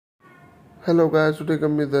Hello guys, today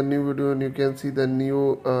come with a new video and you can see the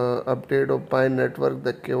new update of Pi network.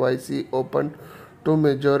 The KYC open to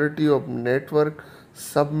majority of network.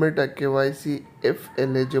 Submit a KYC if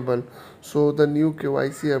eligible. So the new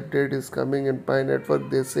KYC update is coming in Pi network.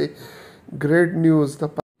 They say great news.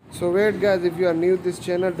 So wait guys, if you are new to this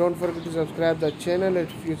channel, don't forget to subscribe the channel.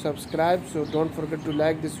 If you subscribe, so don't forget to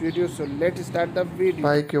like this video. So let's start the video.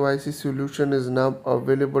 Pi KYC solution is now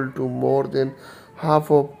available to more than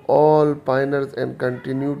half of all Piners and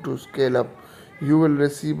continue to scale up. You will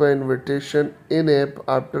receive an invitation in app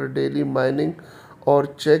after daily mining or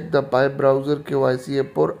check the Pi browser KYC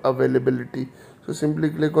app for availability. So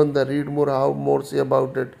simply click on the read more, how more say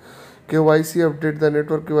about it. KYC update. The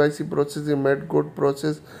network KYC process is made good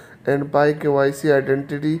process and Pi KYC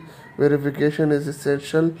identity verification is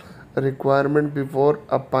essential requirement before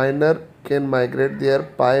a Pioneer can migrate their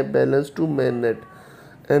Pi balance to Mainnet.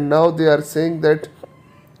 And now they are saying that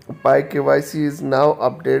Pi KYC is now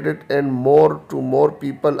updated and more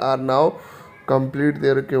people are now complete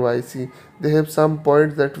their KYC. They have some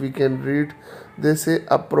points that we can read. They say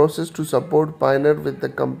a process to support Pioneer with the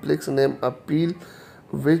complex name appeal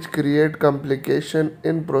which create complication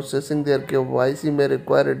in processing their KYC may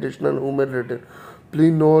require additional human return.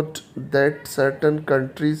 Please note that certain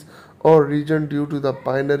countries or region due to the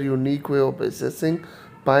Pioneer unique way of assessing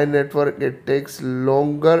Pi network it takes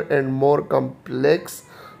longer and more complex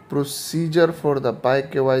procedure for the Pi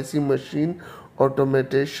KYC machine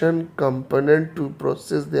automation component to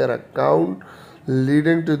process their account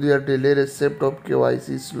leading to their delay receipt of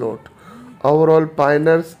KYC slot. Overall,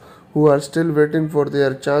 pioneers who are still waiting for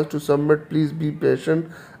their chance to submit, please be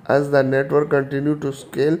patient as the network continue to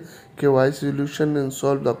scale KYC solution and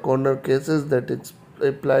solve the corner cases that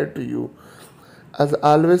apply to you. As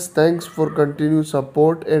always, thanks for continued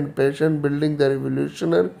support and patience building the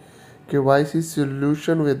revolutionary KYC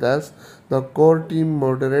solution with us. The core team,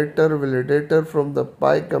 moderator, validator from the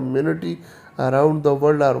Pi community around the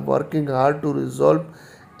world are working hard to resolve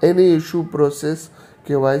any issue process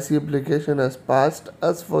KYC application as fast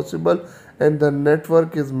as possible and the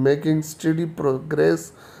network is making steady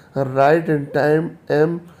progress right in time.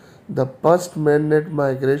 The first mainnet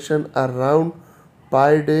migration around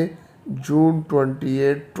Pi Day June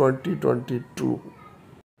 28, 2022.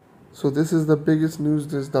 So this is the biggest news.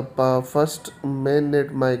 This is the first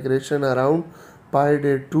mainnet migration around Pi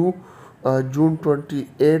Day 2 June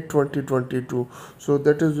 28, 2022. So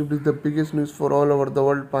that is will be the biggest news for all over the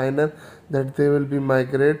world Pioneer that they will be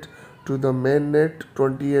migrate to the mainnet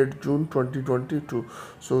 28 June 2022.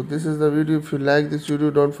 So this is the video. If you like this video,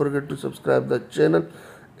 don't forget to subscribe the channel.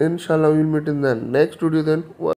 Inshallah we'll meet in the next video then.